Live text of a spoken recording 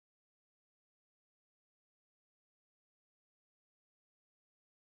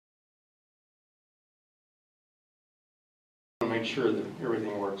make sure that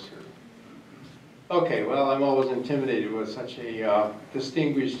everything works here. Okay, well, I'm always intimidated with such a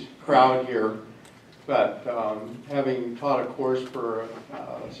distinguished crowd here, but having taught a course for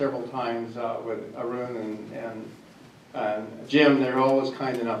several times with Arun and Jim, they're always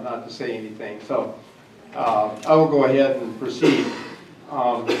kind enough not to say anything. So I will go ahead and proceed.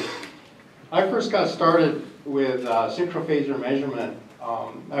 I first got started with synchrophasor measurement.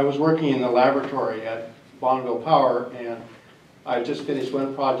 I was working in the laboratory at Bonneville Power, and I just finished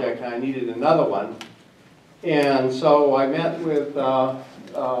one project and I needed another one. And so I met with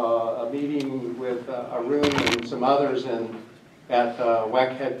a meeting with Arun and some others at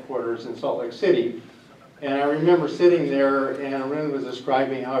WEC headquarters in Salt Lake City. And I remember sitting there, and Arun was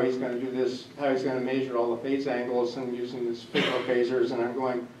describing how he's going to do this, how he's going to measure all the phase angles and using these synchrophasors. And I'm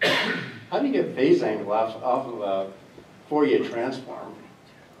going, how do you get phase angle off of a Fourier transform?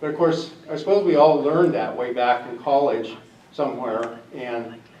 But of course, I suppose we all learned that way back in college somewhere,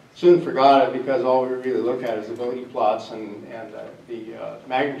 and soon forgot it because all we really look at is the Bode plots and the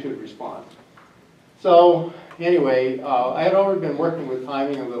magnitude response. So anyway, I had already been working with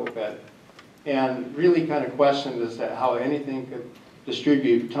timing a little bit, and really kind of questioned as to how anything could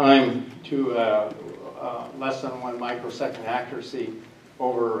distribute time to less than 1 microsecond accuracy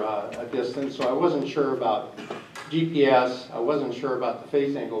over a distance. So I wasn't sure about GPS, I wasn't sure about the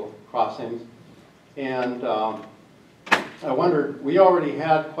phase angle crossings, and I wondered, we already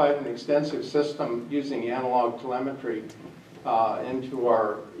had quite an extensive system using analog telemetry into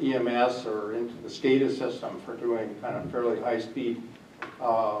our EMS or into the SCADA system for doing kind of fairly high-speed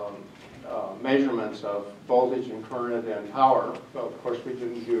measurements of voltage and current and power. But of course, we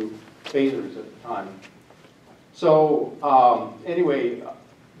didn't do phasors at the time. So anyway,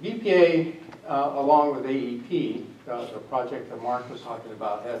 BPA, along with AEP, the project that Mark was talking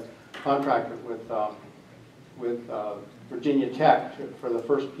about, had contracted with Virginia Tech for the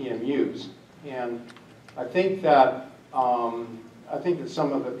first PMUs. And I think that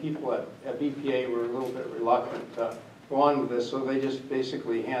some of the people at BPA were a little bit reluctant to go on with this, so they just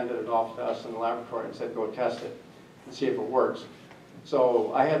basically handed it off to us in the laboratory and said, go test it and see if it works.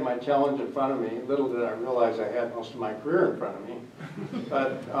 So I had my challenge in front of me. Little did I realize I had most of my career in front of me.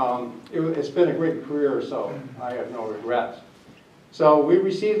 But it's been a great career, so I have no regrets. So we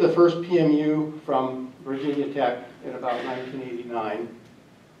received the first PMU from Virginia Tech in about 1989.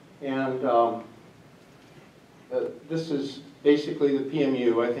 And this is basically the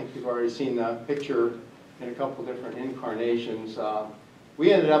PMU. I think you've already seen the picture in a couple different incarnations.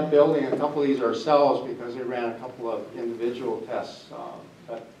 We ended up building a couple of these ourselves because they ran a couple of individual tests.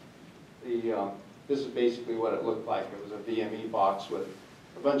 But this is basically what it looked like. It was a VME box with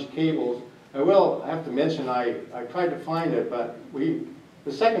a bunch of cables. I have to mention, I tried to find it, but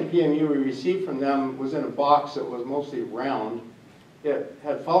the second PMU we received from them was in a box that was mostly round. It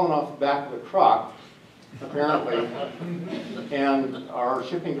had fallen off the back of the truck, apparently, and our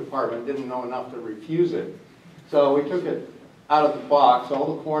shipping department didn't know enough to refuse it. So we took it out of the box.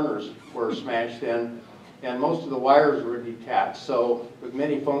 All the corners were smashed in, and most of the wires were detached. So with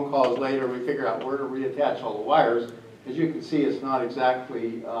many phone calls later, we figured out where to reattach all the wires. As you can see, it's not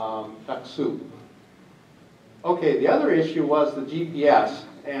exactly duck soup. Okay, the other issue was the GPS,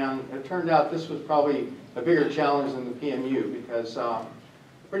 and it turned out this was probably a bigger challenge than the PMU because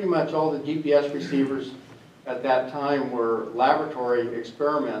pretty much all the GPS receivers at that time were laboratory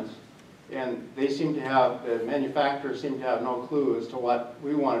experiments, and they seemed to have, the manufacturers seemed to have no clue as to what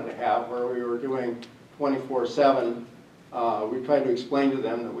we wanted to have, where we were doing 24/7. We tried to explain to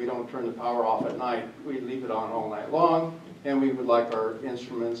them that we don't turn the power off at night. We leave it on all night long, and we would like our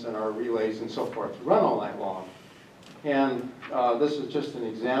instruments and our relays and so forth to run all night long. And this is just an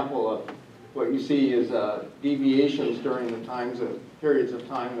example of what you see is deviations during the periods of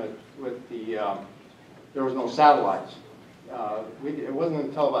time with there was no satellites. It wasn't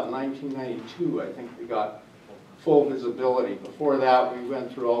until about 1992, I think, we got full visibility. Before that, we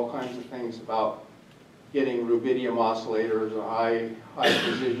went through all kinds of things about getting rubidium oscillators or high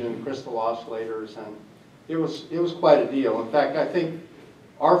precision crystal oscillators, and it was quite a deal. In fact, I think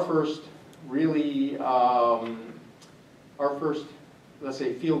our first really let's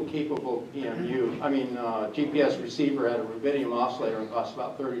say field capable PMU, GPS receiver had a rubidium oscillator and cost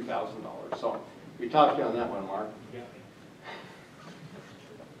about $30,000. So we talked to you on that one, Mark. Yeah.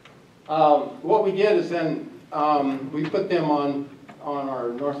 What we did is then we put them on our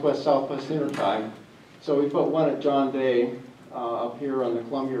northwest-southwest intertie. So we put one at John Day up here on the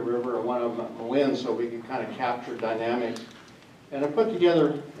Columbia River and one of them at Malin so we could kind of capture dynamics. And I put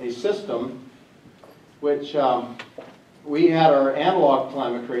together a system which we had our analog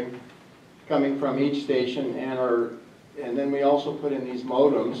telemetry coming from each station and our And then we also put in these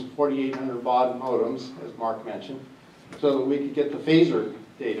modems, 4800 baud modems, as Mark mentioned, so that we could get the phasor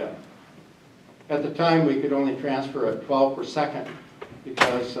data. At the time, we could only transfer at 12 per second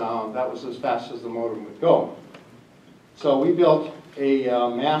because that was as fast as the modem would go. So we built a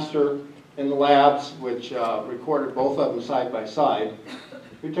master in the labs, which recorded both of them side by side.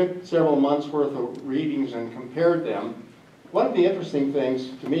 We took several months worth of readings and compared them. One of the interesting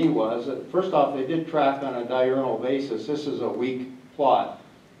things to me was that, first off, they did track on a diurnal basis. This is a week plot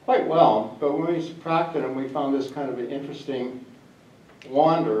quite well, but when we subtracted them, we found this kind of an interesting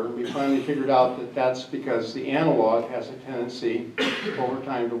wander. We finally figured out that that's because the analog has a tendency over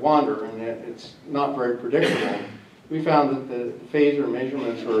time to wander, and it's not very predictable. We found that the phasor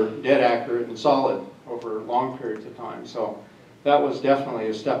measurements were dead accurate and solid over long periods of time, so that was definitely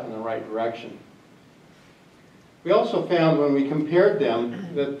a step in the right direction. We also found when we compared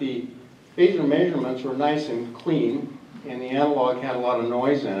them that the phasor measurements were nice and clean, and the analog had a lot of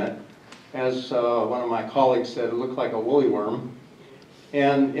noise in it. As one of my colleagues said, it looked like a woolly worm.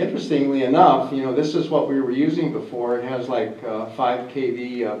 And interestingly enough, you know, this is what we were using before. It has like 5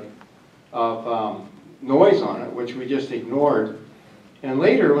 kV of noise on it, which we just ignored. And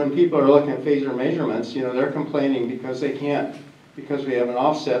later, when people are looking at phasor measurements, you know, they're complaining because they can't, because we have an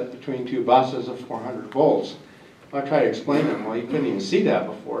offset between two buses of 400 volts. I try to explain to them, well, you couldn't even see that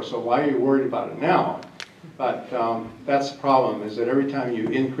before, so why are you worried about it now? But that's the problem, is that every time you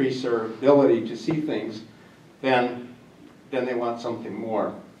increase their ability to see things, then they want something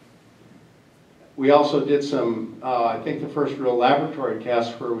more. We also did some, I think the first real laboratory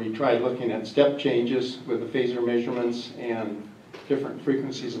test where we tried looking at step changes with the phasor measurements and different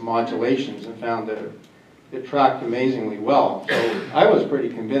frequencies of modulations, and found that it tracked amazingly well. So I was pretty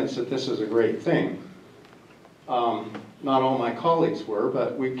convinced that this is a great thing. Not all my colleagues were,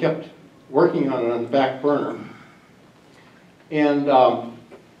 but we kept working on it on the back burner. And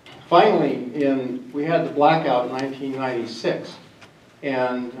finally, we had the blackout in 1996.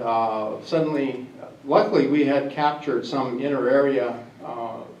 And suddenly, luckily, we had captured some inner area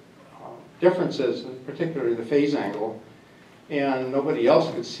differences, particularly the phase angle, and nobody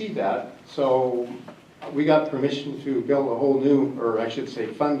else could see that. So we got permission to build a whole new, or I should say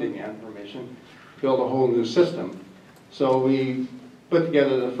funding and permission, build a whole new system. So we put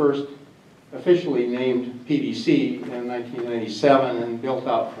together the first officially named PDC in 1997 and built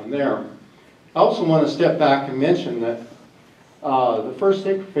out from there. I also want to step back and mention that the first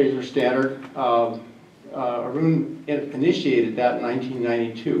synchrophasor standard, Arun initiated that in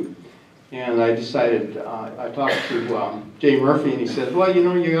 1992. And I decided, I talked to Jay Murphy, and he said, well, you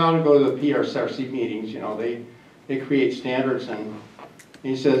know, you ought to go to the PRCRC meetings, you know, they create standards. And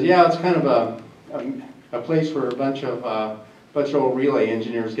he says, yeah, it's kind of a place where a bunch of old relay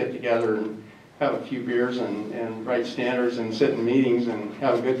engineers get together and have a few beers and write standards and sit in meetings and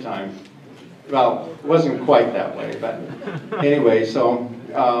have a good time. Well, it wasn't quite that way, but anyway, so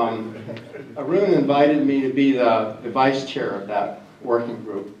Arun invited me to be the vice chair of that working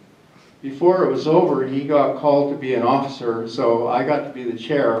group. Before it was over, he got called to be an officer, so I got to be the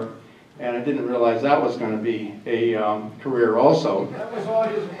chair, and I didn't realize that was going to be a career also. That was all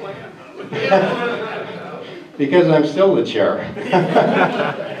his plan. Because I'm still the chair.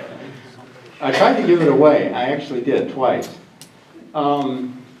 I tried to give it away. I actually did twice.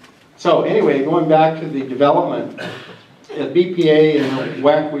 So anyway, going back to the development, at BPA and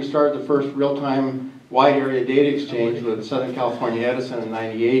WEC, we started the first real-time wide area data exchange with Southern California Edison in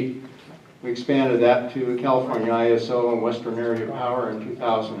 '98. We expanded that to California ISO and Western Area Power in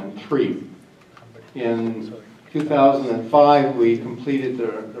 2003. In 2005, we completed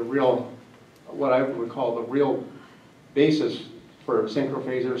the real, what I would call the real basis for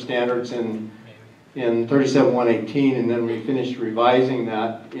synchrophasor standards in 37118, and then we finished revising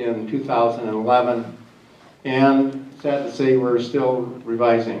that in 2011. And sad to say, we're still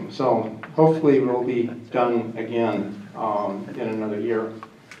revising. So hopefully we'll be done again in another year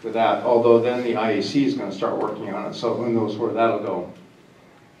with that, although then the IEC is going to start working on it, so who knows where that'll go.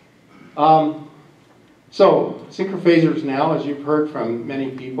 So synchrophasors now, as you've heard from many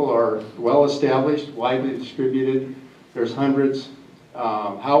people, are well established, widely distributed. There's hundreds.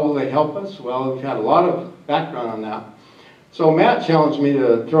 How will they help us? Well, we've had a lot of background on that. So Matt challenged me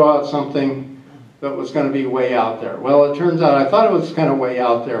to throw out something that was going to be way out there. Well, it turns out I thought it was kind of way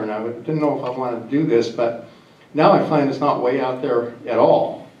out there, and I didn't know if I wanted to do this, but now I find it's not way out there at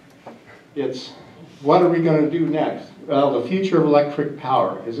all. It's, what are we going to do next? Well, the future of electric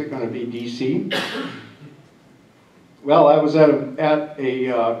power. Is it going to be DC? Well, I was at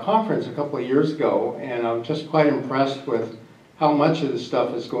a conference a couple of years ago, and I was just quite impressed with how much of this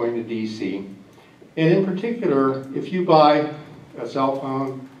stuff is going to DC. And in particular, if you buy a cell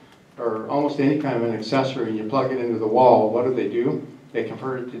phone or almost any kind of an accessory and you plug it into the wall, what do? They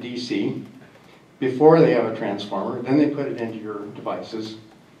convert it to DC before they have a transformer, then they put it into your devices.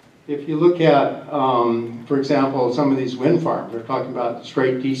 If you look at, for example, some of these wind farms, they're talking about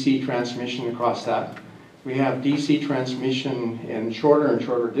straight DC transmission across that. We have DC transmission in shorter and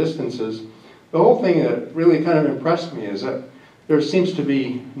shorter distances. The whole thing that really kind of impressed me is that there seems to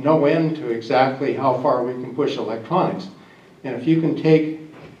be no end to exactly how far we can push electronics. And if you can take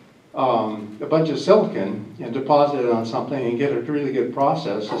a bunch of silicon and deposit it on something and get a really good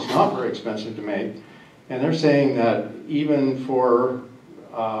process, it's not very expensive to make. And they're saying that even for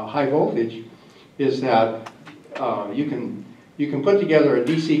high voltage, is that you can put together a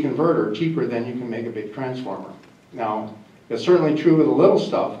DC converter cheaper than you can make a big transformer. Now, it's certainly true with the little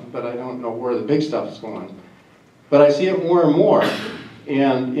stuff, but I don't know where the big stuff is going. But I see it more and more.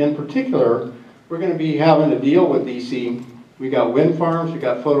 And in particular, we're going to be having to deal with DC. We got wind farms, we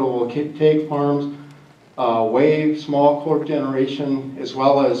got photovoltaic farms, wave, small core generation, as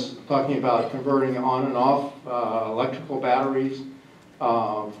well as talking about converting on and off electrical batteries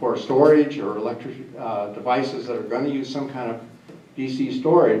for storage or electric devices that are going to use some kind of DC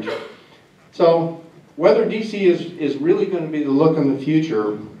storage. So whether DC is really going to be the look in the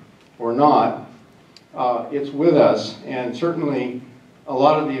future or not, it's with us, and certainly a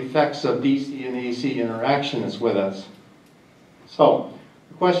lot of the effects of DC and AC interaction is with us. So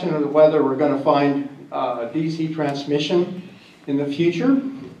the question of whether we're going to find DC transmission in the future,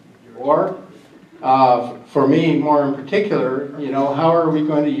 or for me, more in particular, how are we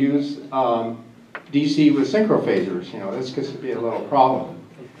going to use DC with synchrophasors? This could be a little problem.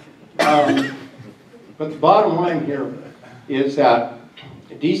 But the bottom line here is that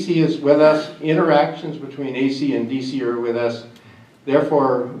DC is with us, interactions between AC and DC are with us.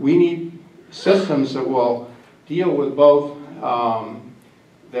 Therefore, we need systems that will deal with both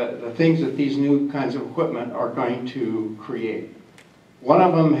the things that these new kinds of equipment are going to create. One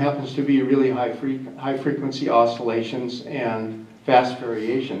of them happens to be really high frequency oscillations and fast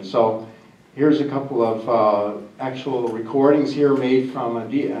variations. So here's a couple of actual recordings here made from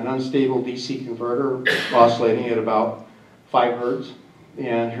an unstable DC converter oscillating at about 5 hertz.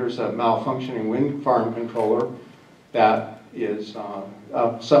 And here's a malfunctioning wind farm controller that is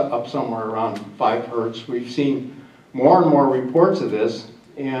up somewhere around 5 hertz. We've seen more and more reports of this,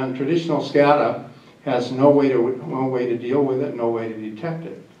 and traditional SCADA has no way to deal with it, no way to detect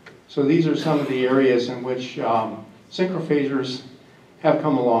it. So these are some of the areas in which synchrophasors have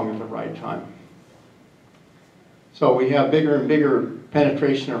come along at the right time. So we have bigger and bigger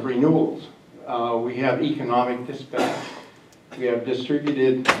penetration of renewables. We have economic dispatch. We have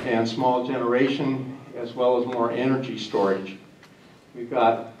distributed and small generation, as well as more energy storage. We've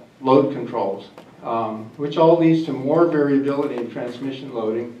got load controls, which all leads to more variability in transmission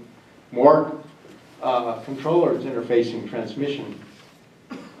loading, more controllers interfacing transmission.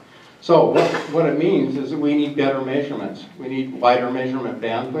 So what it means is that we need better measurements. We need wider measurement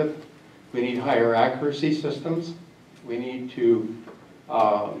bandwidth. We need higher accuracy systems. We need to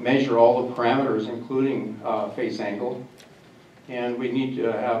measure all the parameters, including phase angle. And we need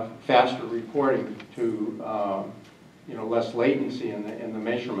to have faster reporting to less latency in the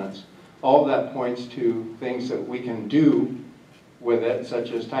measurements. All of that points to things that we can do with it,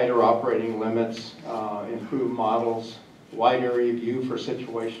 such as tighter operating limits, improved models, wide area view for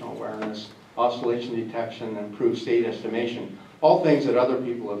situational awareness, oscillation detection, and improved state estimation. All things that other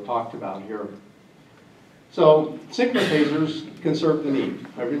people have talked about here. So synchrophasors can serve the need.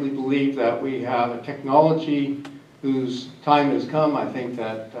 I really believe that we have a technology whose time has come. I think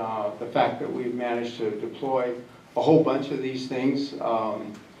that the fact that we've managed to deploy a whole bunch of these things,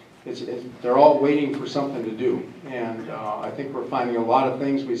 they're all waiting for something to do. And I think we're finding a lot of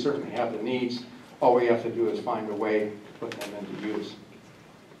things. We certainly have the needs. All we have to do is find a way to put them into use.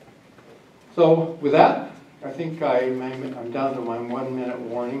 So with that, I think I'm down to my 1-minute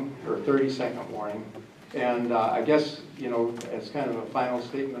warning, or 30-second warning. And I guess, as kind of a final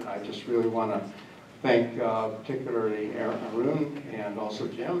statement, I just really want to thank particularly Arun and also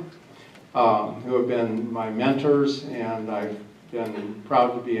Jim, who have been my mentors, and I've been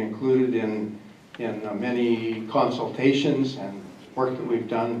proud to be included in many consultations and work that we've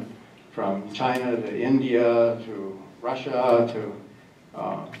done from China to India to Russia to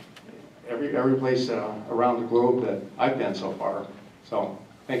every place around the globe that I've been so far. So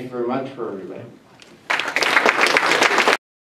thank you very much for everybody.